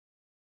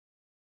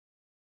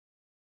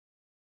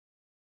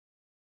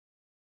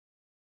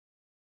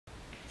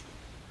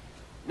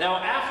Now,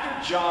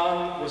 after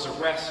John was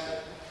arrested,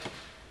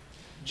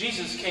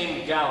 Jesus came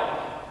to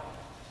Galilee,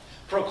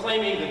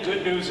 proclaiming the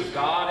good news of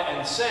God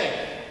and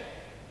saying,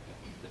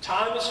 "The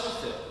time is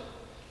fulfilled.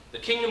 The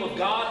kingdom of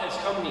God has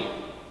come near.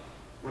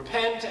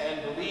 Repent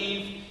and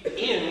believe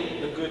in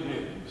the good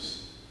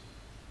news."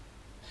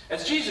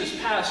 As Jesus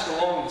passed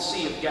along the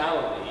Sea of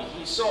Galilee,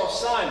 he saw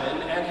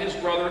Simon and his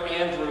brother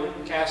Andrew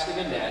casting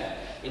a net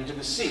into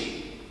the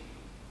sea,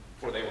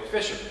 for they were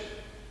fishermen.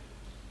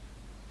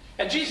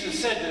 And Jesus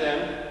said to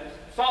them,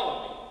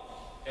 "Follow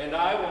me, and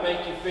I will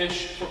make you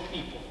fish for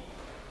people."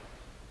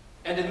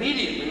 And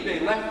immediately they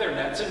left their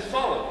nets and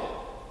followed him.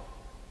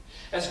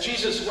 As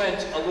Jesus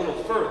went a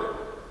little further,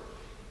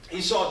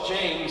 he saw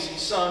James,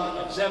 son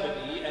of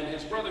Zebedee, and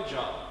his brother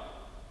John,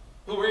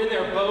 who were in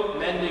their boat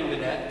mending the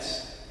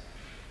nets.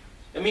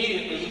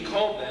 Immediately he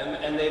called them,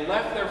 and they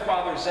left their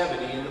father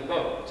Zebedee in the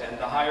boat and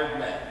the hired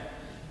men,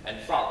 and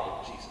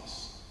followed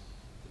Jesus.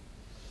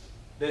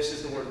 This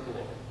is the word of the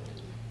Lord.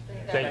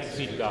 Thanks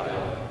be to God.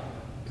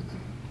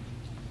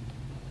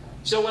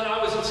 So when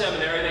I was in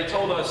seminary, they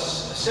told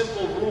us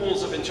simple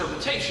rules of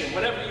interpretation.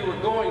 Whenever you were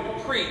going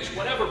to preach,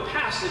 whatever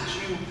passage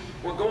you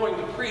were going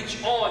to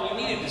preach on,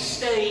 you needed to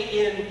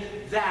stay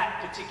in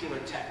that particular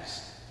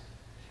text.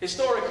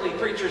 Historically,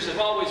 preachers have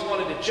always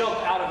wanted to jump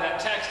out of that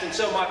text, and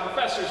so my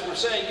professors were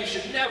saying you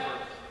should never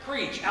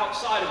preach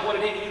outside of what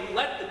it is. You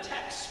let the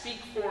text speak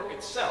for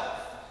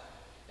itself.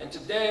 And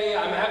today,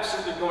 I'm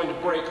absolutely going to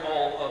break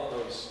all of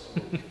those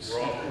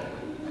rules.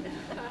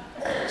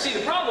 See,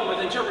 the problem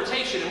with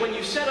interpretation, and when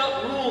you set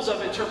up rules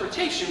of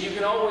interpretation, you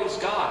can always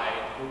guide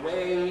the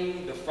way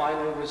the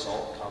final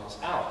result comes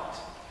out.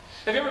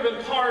 Have you ever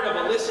been part of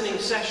a listening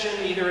session,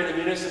 either in a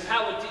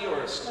municipality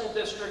or a school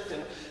district,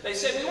 and they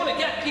say, we want to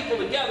get people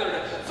together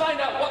to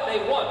find out what they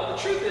want, but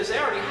the truth is they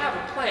already have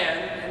a plan,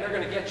 and they're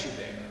going to get you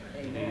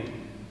there.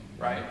 Amen.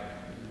 Right?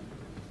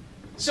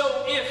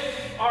 So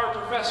if our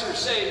professors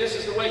say this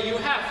is the way you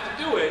have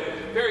to do it,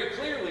 very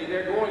clearly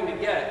they're going to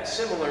get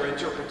similar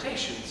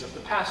interpretations of the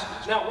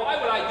passages. Now, why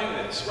would I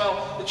do this?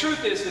 Well, the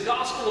truth is the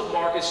Gospel of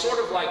Mark is sort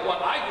of like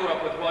what I grew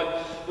up with,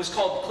 what was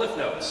called Cliff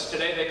Notes.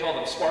 Today they call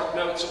them Spark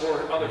Notes,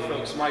 or other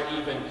folks might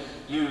even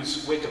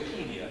use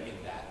Wikipedia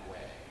in that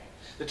way.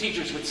 The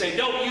teachers would say,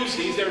 don't use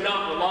these, they're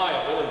not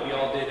reliable, and we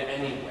all did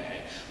anyway.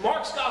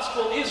 Mark's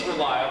gospel is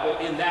reliable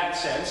in that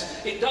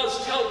sense. It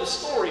does tell the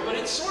story, but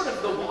it's sort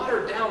of the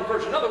watered-down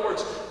version. In other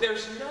words,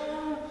 there's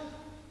no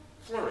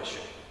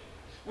flourishing.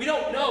 We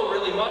don't know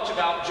really much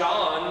about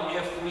John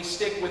if we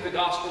stick with the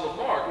Gospel of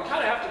Mark. We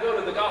kind of have to go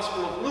to the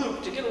Gospel of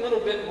Luke to get a little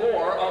bit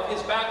more of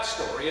his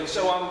backstory, and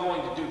so I'm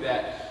going to do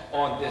that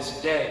on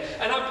this day.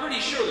 And I'm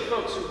pretty sure the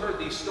folks who heard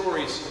these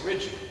stories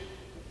originally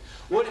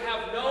would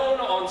have known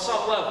on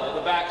some level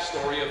the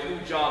backstory of who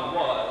John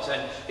was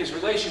and his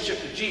relationship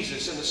to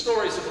Jesus and the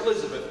stories of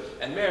Elizabeth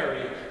and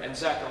Mary and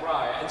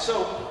Zechariah. And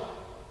so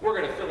we're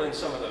going to fill in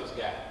some of those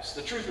gaps.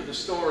 The truth of the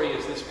story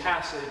is this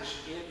passage,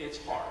 in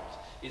its heart,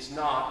 is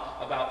not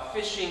about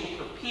fishing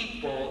for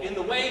people in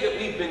the way that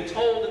we've been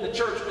told in the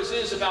church this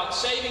is about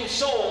saving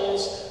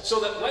souls so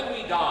that when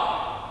we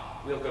die,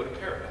 we'll go to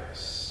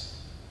paradise.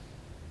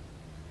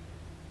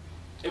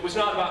 It was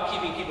not about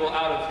keeping people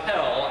out of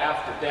hell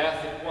after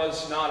death. It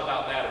was not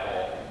about that at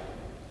all.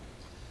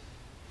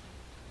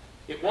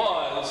 It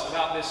was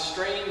about this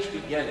strange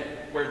beginning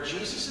where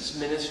Jesus'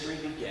 ministry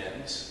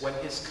begins when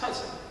his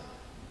cousin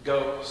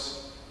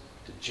goes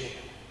to jail.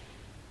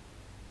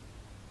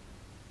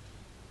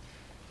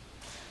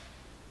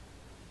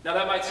 Now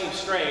that might seem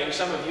strange.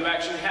 Some of you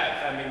actually have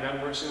family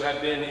members who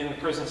have been in the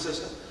prison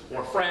system,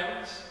 or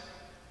friends.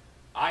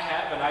 I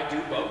have, and I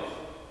do both.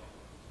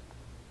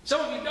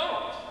 Some of you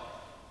don't.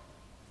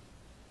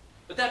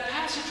 But that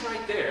passage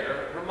right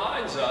there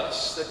reminds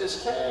us that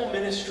this whole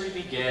ministry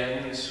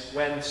begins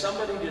when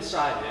somebody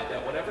decided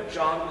that whatever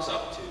John was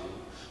up to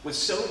was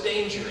so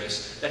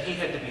dangerous that he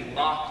had to be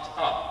locked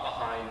up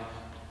behind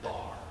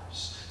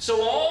bars.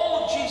 So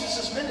all of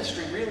Jesus'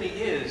 ministry really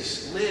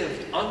is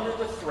lived under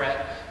the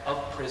threat of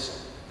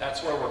prison.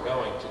 That's where we're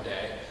going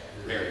today.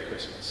 Merry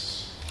Christmas.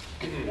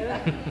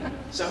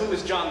 So who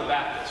is John the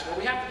Baptist? Well,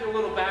 we have to do a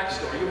little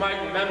backstory. You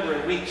might remember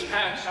in weeks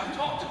past, I've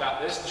talked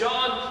about this.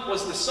 John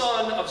was the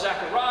son of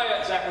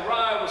Zechariah.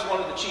 Zechariah was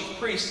one of the chief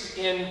priests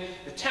in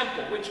the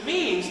temple, which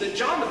means that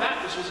John the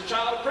Baptist was a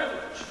child of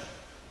privilege.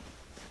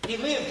 He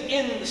lived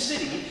in the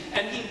city,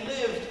 and he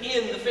lived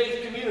in the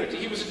faith community.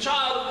 He was a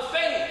child of the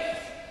faith.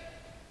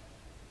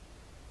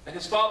 And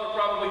his father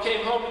probably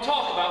came home to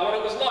talk about what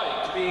it was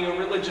like being a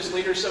religious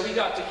leader, so he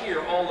got to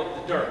hear all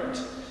of the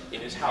dirt in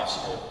his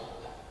household.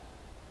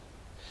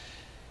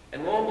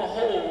 And lo and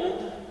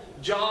behold,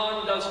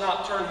 John does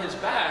not turn his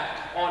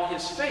back on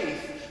his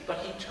faith, but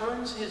he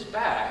turns his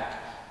back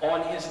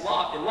on his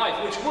lot in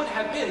life, which would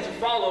have been to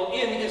follow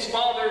in his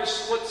father's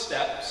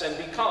footsteps and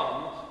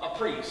become a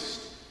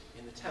priest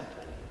in the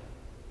temple.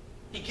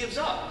 He gives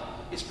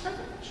up his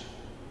privilege.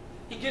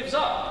 He gives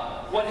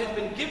up what had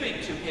been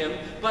given to him,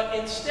 but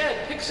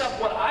instead picks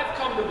up what I've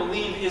come to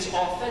believe is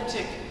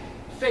authentic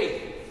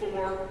faith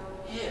for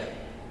him.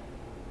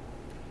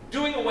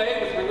 doing away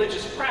with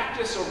religious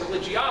practice or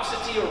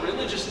religiosity or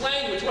religious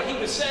language. What he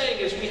was saying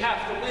is we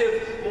have to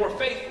live more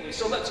faithfully.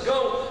 So let's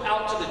go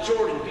out to the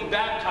Jordan, be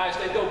baptized,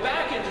 and go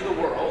back into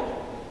the world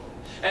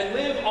and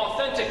live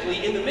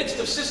authentically in the midst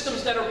of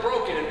systems that are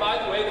broken. And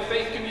by the way, the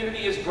faith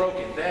community is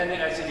broken then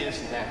as it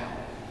is now.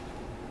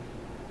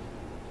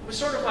 It was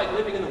sort of like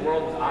living in the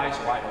world with eyes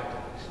wide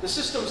open. The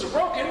systems are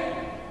broken.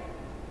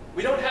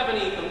 We don't have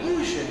any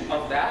illusion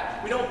of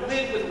that. We don't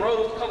live with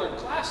rose-colored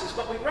glasses,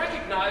 but we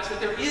recognize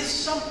that there is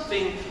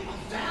something of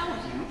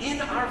value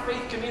in our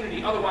faith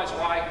community. Otherwise,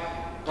 why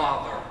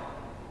bother?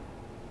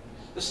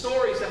 The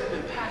stories that have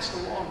been passed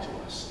along to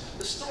us,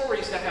 the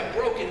stories that have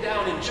broken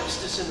down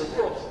injustice in the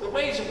world, the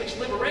ways in which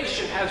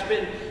liberation has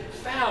been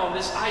found,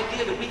 this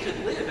idea that we could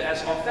live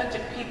as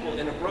authentic people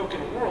in a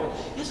broken world,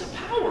 is a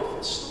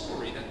powerful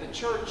story that the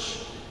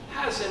church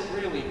hasn't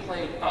really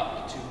played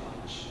up to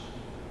much.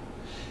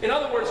 In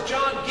other words,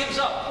 John gives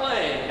up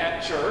playing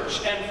at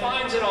church and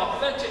finds an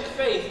authentic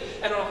faith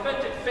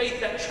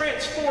that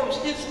transforms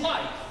his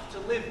life to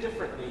live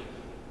differently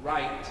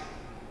right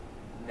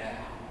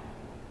now.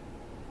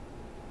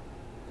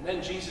 And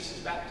then Jesus is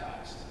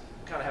baptized.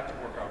 We kind of have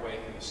to work our way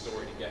through the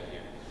story to get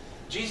here.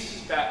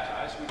 Jesus is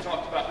baptized. We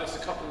talked about this a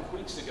couple of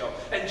weeks ago.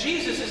 And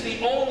Jesus is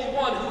the only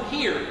one who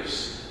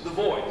hears the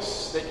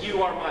voice that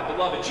you are my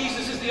beloved.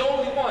 Jesus is the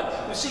only one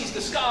who sees the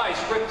skies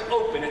ripped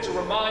open. It's a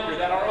reminder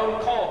that our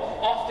own call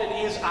often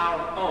is our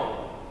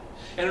own.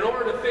 And in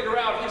order to figure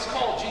out his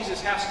call,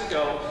 Jesus has to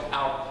go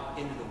out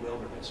into the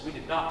wilderness. We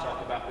did not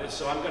talk about this,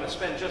 so I'm going to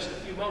spend just a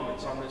few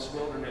moments on this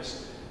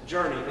wilderness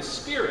journey. The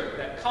spirit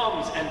that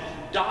comes and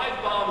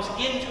dive bombs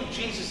into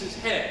Jesus'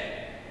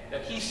 head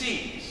that he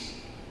sees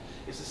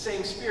is the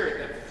same spirit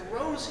that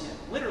throws him,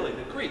 literally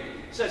the Greek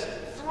says,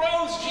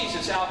 throws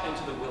Jesus out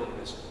into the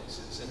wilderness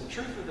places. And the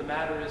truth of the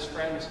matter is,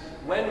 friends,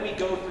 when we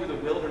go through the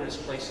wilderness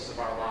places of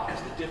our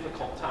lives, the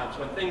difficult times,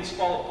 when things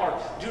fall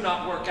apart, do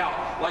not work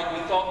out like we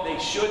thought they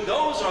should,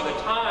 those are the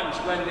times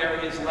when there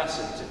is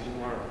lesson to be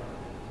learned.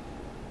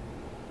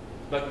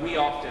 But we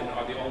often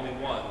are the only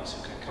ones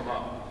who can come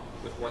up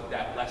with what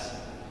that lesson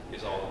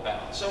is all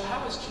about. So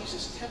how is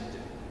Jesus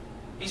tempted?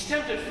 He's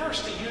tempted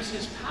first to use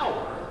his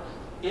power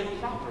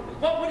improperly.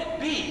 What would it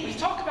be? We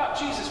talk about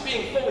Jesus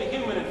being fully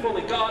human and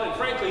fully God, and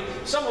frankly,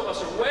 some of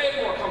us are way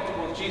more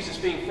comfortable with Jesus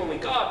being fully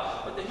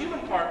God, but the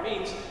human part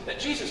means that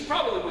Jesus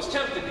probably was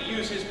tempted to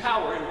use his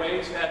power in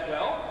ways that,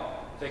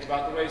 well, think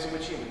about the ways in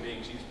which human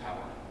beings use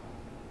power.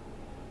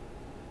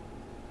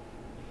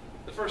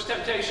 The first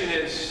temptation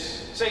is,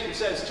 Satan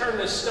says, turn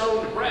this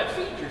stone to bread,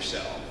 feed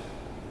yourself.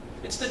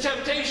 It's the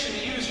temptation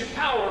to use your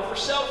power for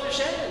selfish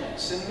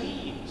ends and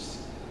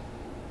needs.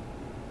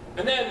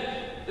 And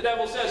then the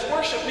devil says,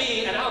 worship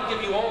me and I'll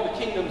give you all the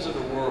kingdoms of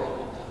the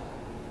world.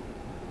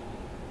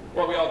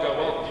 Well, we all go,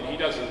 well, he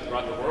doesn't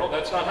run the world.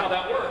 That's not how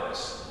that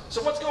works.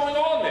 So what's going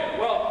on there?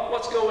 Well,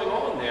 what's going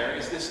on there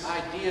is this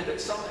idea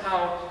that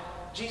somehow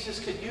Jesus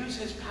could use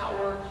his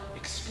power,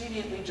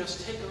 expediently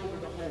just take over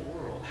the whole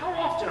world. How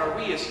often are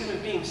we as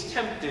human beings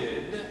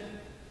tempted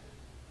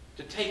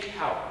to take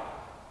power,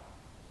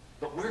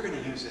 but we're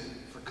going to use it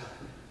for good?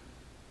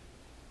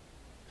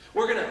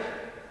 We're going to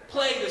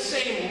play the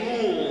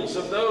same rules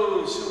of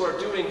those who are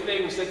doing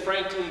things that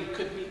frankly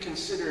could be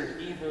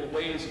considered evil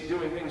ways of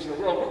doing things in the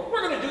world.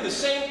 We're going to do the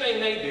same thing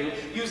they do,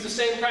 use the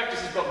same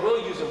practices, but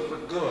we'll use them for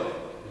good.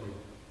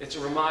 It's a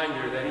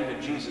reminder that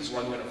even Jesus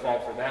wasn't going to fall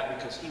for that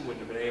because he wouldn't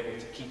have been able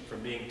to keep from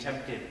being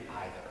tempted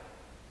either.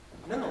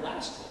 And then the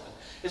last one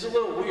is a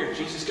little weird.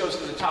 Jesus goes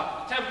to the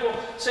top of the temple.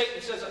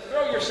 Satan says,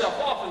 throw yourself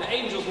off and the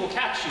angels will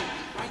catch you.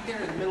 Right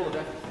there in the middle of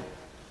everything.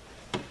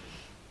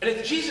 And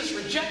it's Jesus'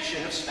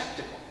 rejection of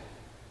spectacle.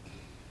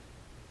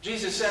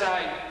 Jesus said,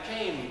 I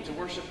came to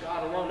worship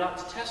God alone, not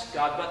to test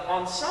God. But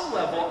on some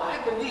level, I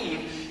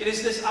believe it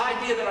is this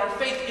idea that our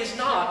faith is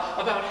not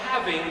about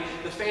having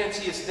the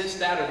fanciest this,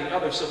 that, or the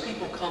other, so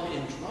people come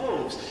in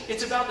droves.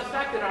 It's about the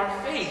fact that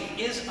our faith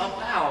is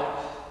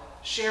about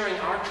sharing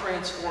our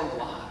transformed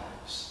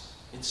lives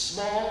in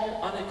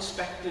small,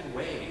 unexpected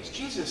ways.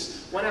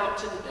 Jesus went out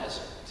to the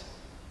desert.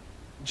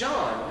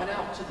 John went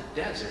out to the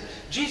desert.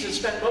 Jesus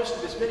spent most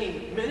of his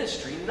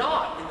ministry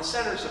not in the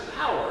centers of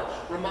power,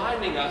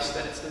 reminding us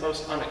that it's the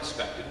most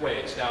unexpected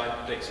ways. Now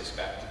it takes us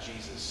back to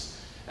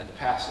Jesus and the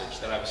passage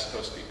that I was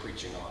supposed to be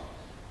preaching on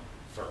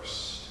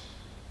first.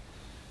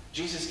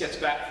 Jesus gets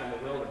back from the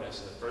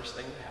wilderness, and the first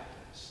thing that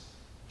happens,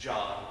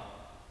 John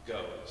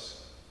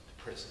goes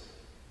to prison.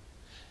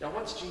 Now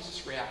what's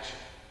Jesus' reaction?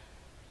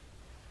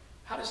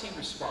 How does he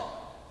respond?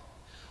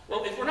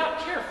 Well, if we're not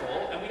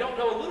careful and we don't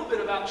know a little bit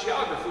about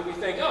geography, we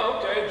think, oh,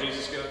 okay,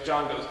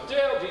 John goes to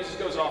jail, Jesus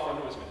goes off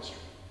onto his ministry.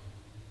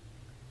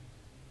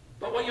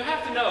 But what you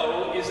have to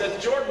know is that the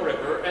Jordan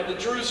River and the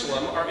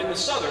Jerusalem are in the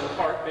southern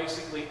part,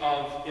 basically,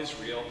 of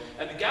Israel,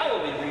 and the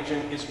Galilee region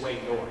is way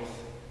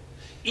north.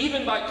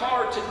 Even by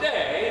car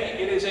today,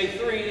 it is a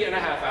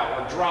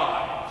 3.5-hour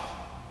drive.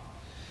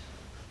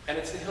 And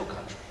it's the hill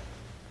country.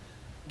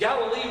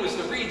 Galilee was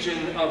the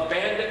region of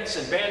bandits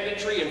and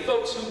banditry and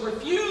folks who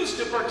refused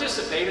to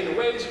participate in the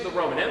ways of the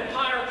Roman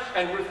Empire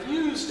and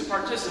refused to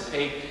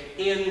participate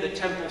in the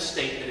temple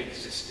state that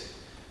existed.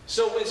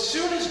 So as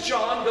soon as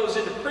John goes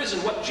into prison,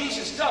 what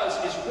Jesus does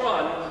is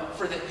run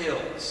for the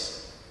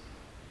hills.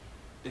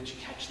 Did you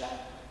catch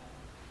that?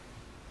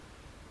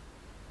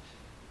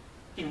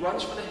 He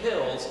runs for the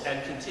hills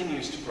and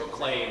continues to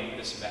proclaim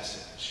this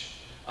message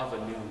of a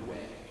new way.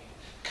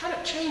 Kind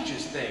of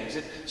changes things.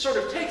 It sort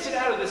of takes it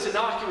out of this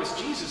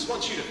innocuous Jesus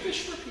wants you to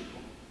fish for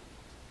people.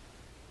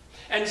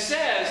 And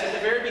says at the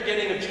very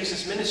beginning of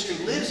Jesus'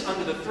 ministry lives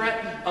under the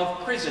threat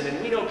of prison.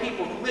 And we know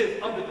people who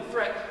live under the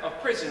threat of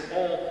prison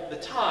all the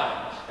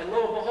time. And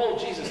lo and behold,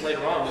 Jesus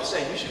later on will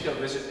say, you should go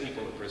visit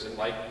people in prison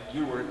like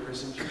you were in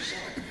prison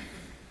yourself.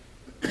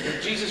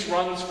 Jesus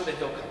runs for the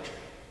hill country.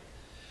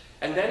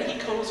 And then he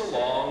goes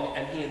along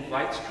and he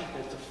invites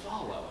people to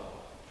follow.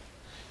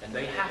 And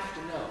they have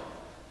to know.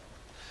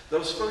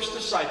 Those first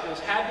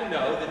disciples had to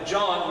know that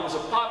John, who was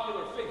a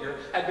popular figure,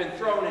 had been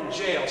thrown in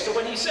jail. So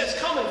when he says,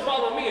 come and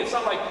follow me, it's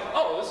not like,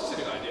 oh, this is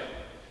a good idea.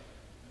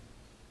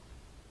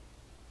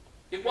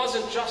 It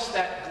wasn't just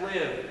that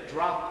glib,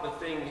 drop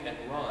the thing and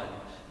run.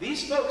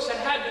 These folks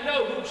had to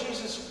know who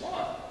Jesus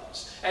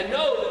was and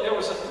know that there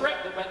was a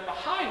threat that went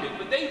behind it,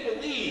 but they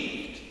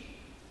believed,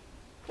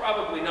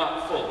 probably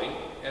not fully,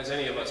 as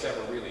any of us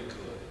ever really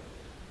could,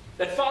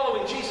 that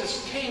following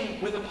Jesus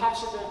came with a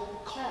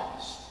possible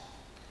cost.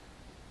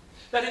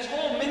 That his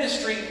whole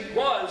ministry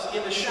was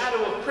in the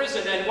shadow of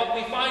prison, and what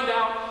we find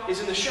out is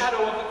in the shadow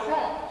of the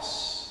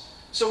cross.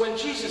 So when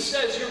Jesus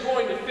says you're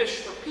going to fish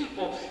for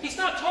people, he's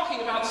not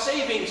talking about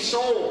saving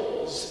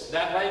souls.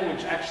 That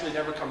language actually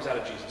never comes out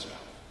of Jesus'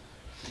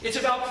 mouth. It's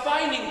about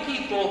finding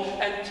people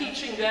and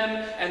teaching them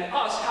and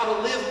us how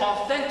to live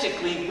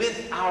authentically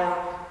with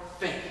our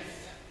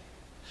faith.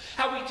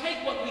 How we take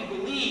what we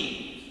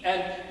believe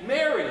and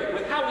marry it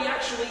with how we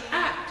actually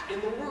act in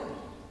the world.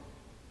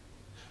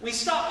 We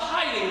stop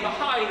hiding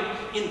behind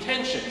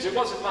intentions. It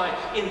wasn't my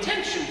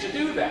intention to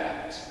do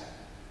that.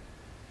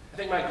 I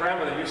think my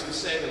grandmother used to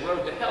say the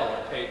road to hell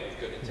are paved with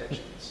good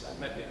intentions. I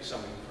bet maybe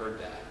some of you have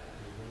heard that.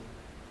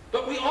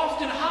 But we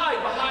often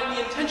hide behind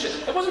the intention.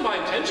 It wasn't my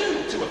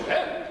intention to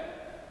offend.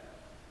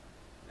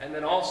 And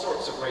then all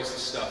sorts of racist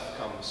stuff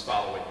comes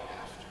following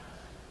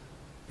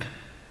after.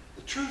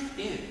 The truth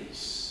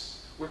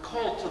is, we're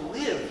called to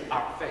live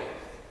our faith.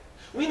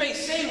 We may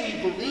say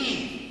we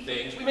believe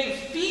things, we may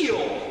feel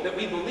that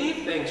we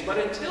believe things, but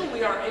until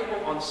we are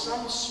able on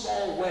some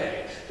small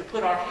way to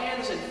put our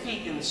hands and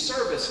feet in the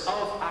service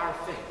of our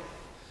faith,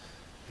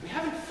 we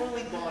haven't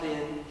fully bought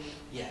in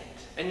yet.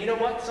 And you know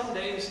what? Some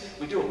days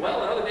we do it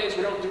well, and other days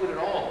we don't do it at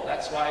all.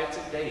 That's why it's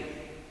a daily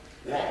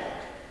walk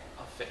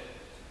of faith.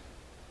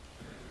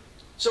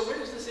 So where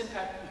does this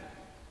impact you?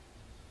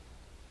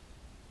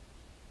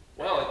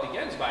 Well, it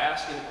begins by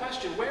asking the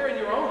question, where in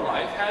your own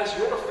life has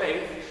your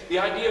faith, the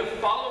idea of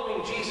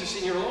following Jesus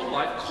in your own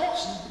life,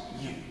 cost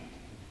you?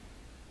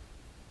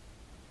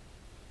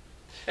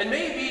 And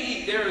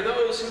maybe there are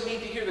those who need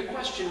to hear the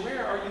question,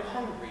 where are you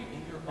hungry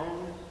in your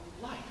own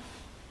life?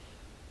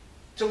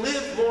 To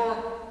live more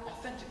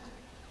authentically.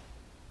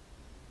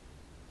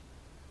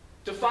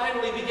 To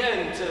finally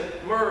begin to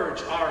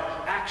merge our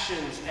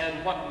actions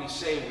and what we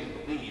say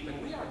we believe.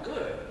 And we are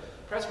good.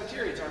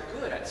 Presbyterians are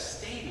good at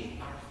stating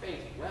our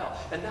faith well,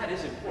 and that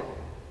is important.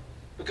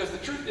 Because the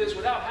truth is,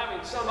 without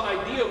having some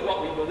idea of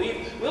what we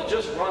believe, we'll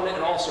just run in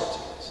all sorts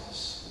of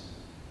places.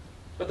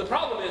 But the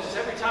problem is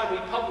every time we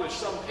publish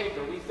some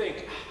paper, we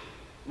think,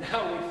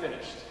 now we've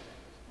finished.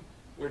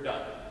 We're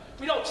done.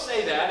 We don't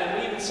say that,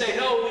 and we even say,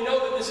 no, we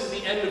know that this is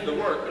the end of the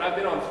work, but I've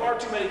been on far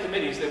too many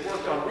committees that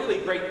worked on really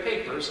great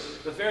papers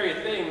with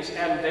various things,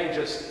 and they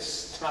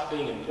just stop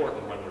being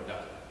important when we're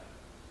done.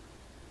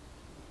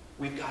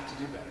 We've got to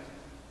do better.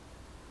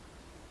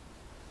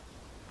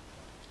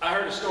 I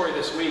heard a story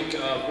this week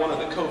of one of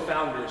the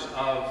co-founders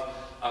of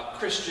a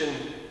Christian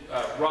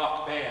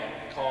rock band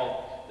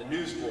called the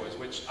Newsboys,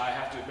 which I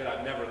have to admit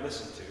I've never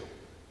listened to.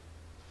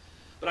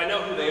 But I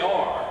know who they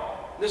are.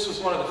 This was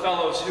one of the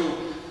fellows who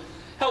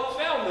helped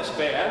found this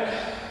band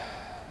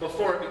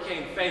before it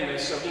became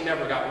famous, so he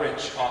never got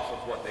rich off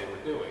of what they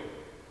were doing.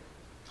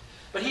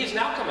 But he has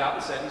now come out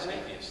and said he's an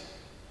atheist,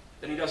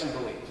 that he doesn't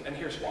believe, and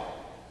here's why.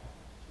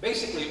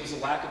 Basically, it was a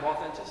lack of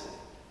authenticity.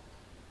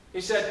 He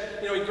said,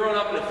 he'd grown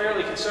up in a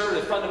fairly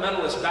conservative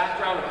fundamentalist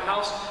background of a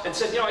house and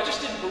said, I just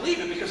didn't believe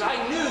it because I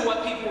knew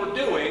what people were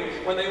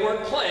doing when they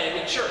weren't playing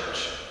at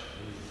church.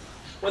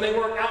 When they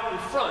weren't out in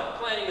front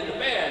playing in the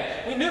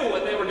band, we knew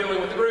what they were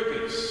doing with the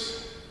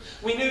groupies.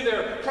 We knew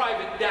their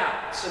private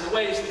doubts and the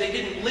ways that they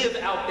didn't live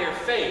out their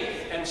faith.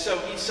 And so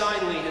he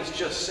finally has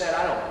just said,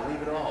 I don't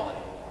believe it all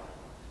anymore.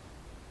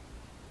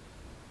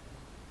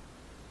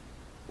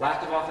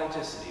 Lack of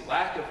authenticity,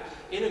 lack of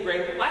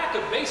integrating, lack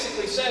of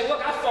basically saying, look,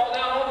 I fall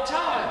down all the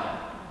time.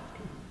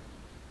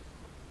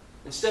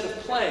 Instead of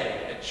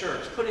playing at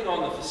church, putting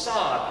on the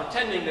facade,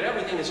 pretending that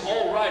everything is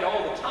all right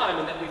all the time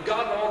and that we've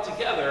got it all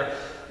together,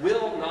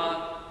 will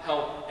not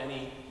help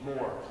any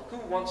more? Who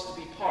wants to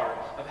be part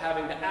of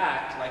having to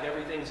act like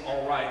everything's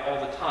all right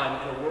all the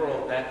time in a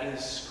world that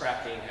is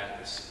cracking at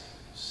the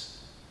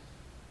seams?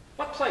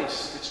 What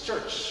place does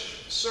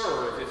church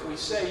serve if we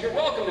say, you're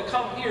welcome to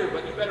come here,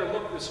 but you better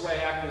look this way,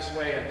 act this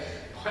way, and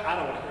I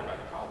don't want to hear about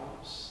your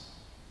problems?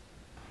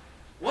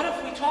 What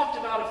if we talked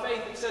about a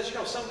faith that says,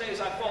 some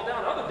days I fall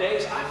down, other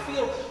days I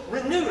feel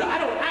renewed. I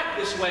don't act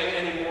this way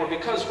anymore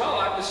because, well,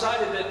 I've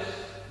decided that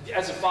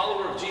as a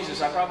follower of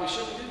Jesus, I probably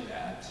shouldn't do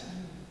that.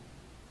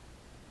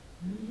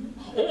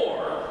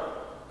 Or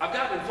I've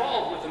gotten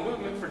involved with a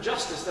movement for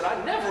justice that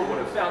I never would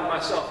have found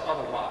myself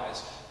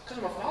otherwise because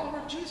I'm a follower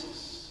of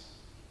Jesus.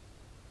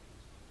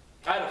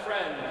 I had a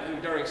friend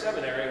who, during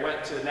seminary,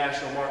 went to the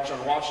National March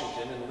on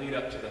Washington in the lead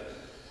up to the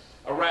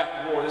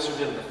Iraq War. This was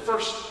the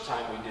first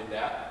time we did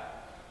that.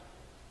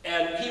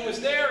 And he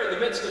was there in the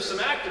midst of some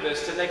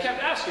activists, and they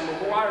kept asking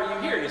him, well, why are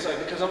you here? And he's like,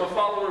 because I'm a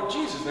follower of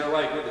Jesus. And they're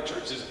like, well, the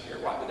church isn't here.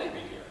 Why would they be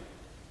here?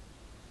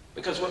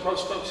 Because what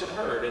most folks had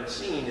heard and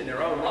seen in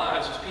their own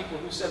lives was people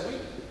who said,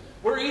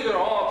 we're either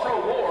all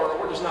pro-war or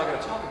we're just not going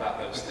to talk about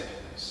those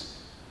things.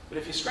 But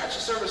if you scratch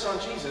the surface on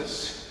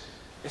Jesus,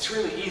 it's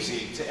really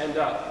easy to end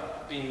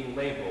up being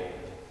labeled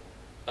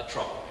a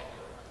troublemaker.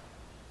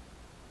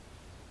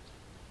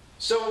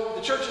 So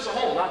the church as a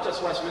whole, not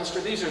just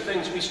Westminster, these are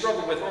things we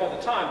struggle with all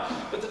the time.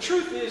 But the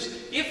truth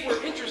is, if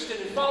we're interested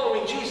in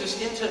following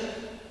Jesus into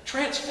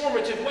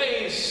transformative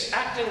ways,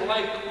 acting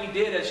like we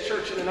did as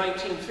church in the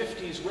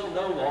 1950s will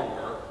no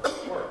longer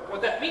work.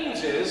 What that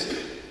means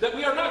is that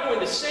we are not going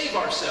to save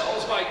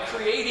ourselves by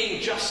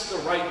creating just the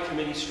right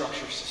committee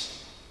structure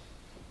system.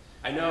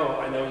 I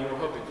know you were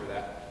hoping for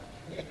that.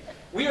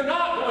 We are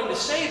not going to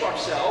save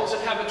ourselves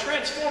and have a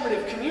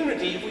transformative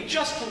community if we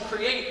just can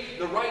create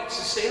the right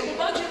sustainable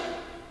budget.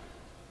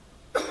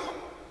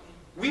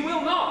 We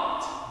will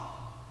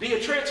not be a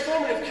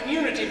transformative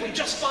community if we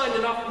just find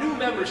enough new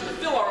members to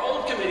fill our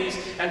old committees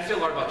and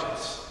fill our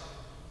budgets.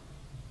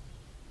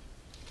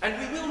 And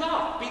we will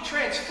not be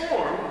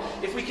transformed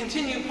if we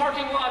continue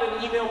parking lot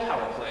and email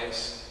power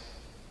plays.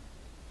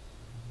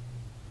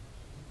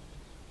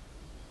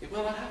 It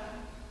will not happen.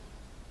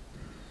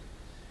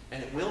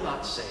 And it will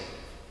not save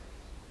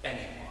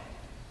anyone.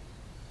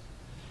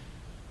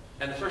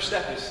 And the first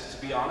step is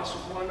to be honest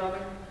with one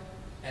another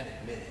and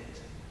admit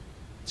it.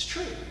 It's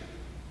true.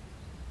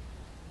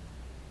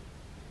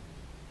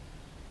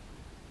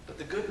 But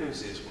the good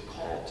news is we're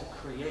called to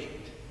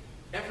create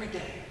every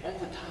day, all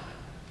the time,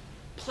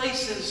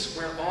 places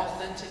where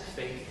authentic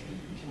faith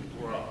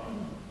can grow,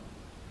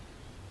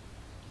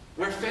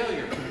 where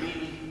failure can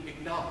be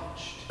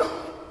acknowledged,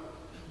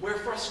 where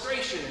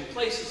frustration and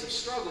places of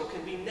struggle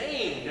can be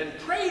named and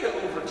prayed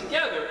over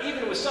together,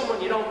 even with someone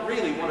you don't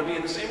really want to be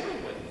in the same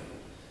room with.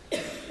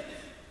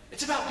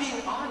 It's about being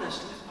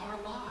honest with our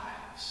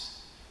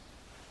lives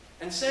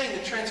and saying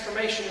that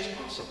transformation is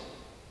possible.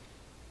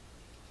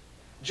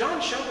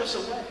 John showed us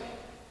a way.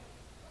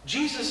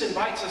 Jesus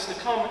invites us to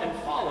come and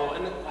follow,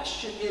 and the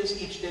question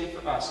is each day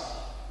for us,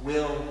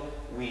 will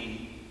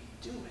we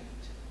do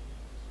it?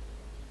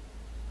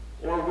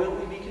 Or will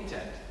we be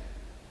content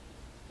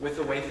with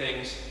the way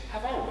things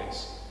have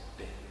always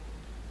been?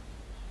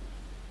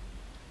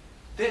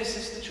 This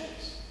is the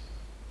choice.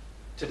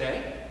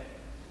 Today,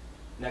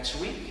 next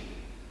week,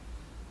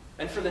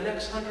 and for the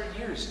next 100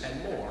 years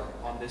and more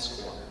on this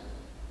corner.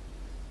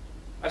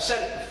 I've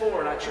said it before,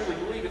 and I truly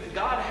believe it, that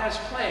God has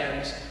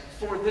plans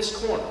for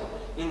this corner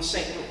in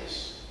St.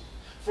 Louis,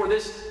 for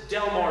this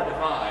Del Mar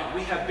Divide.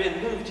 We have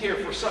been moved here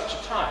for such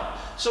a time.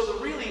 So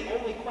the really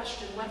only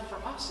question left for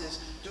us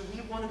is, do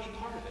we want to be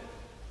part of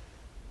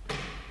it?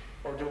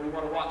 Or do we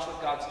want to watch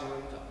what God's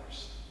doing with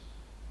others?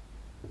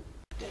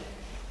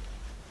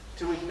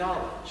 To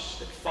acknowledge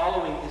that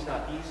following is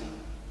not easy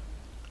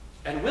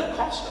and will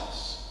cost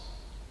us.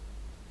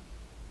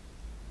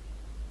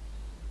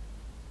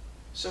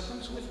 So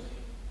who's with me?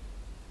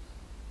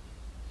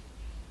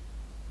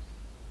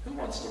 Who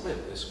wants to live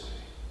this way?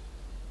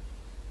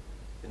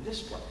 In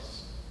this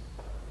place?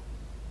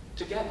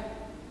 Together?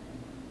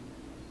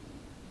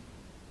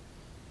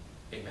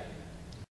 Amen.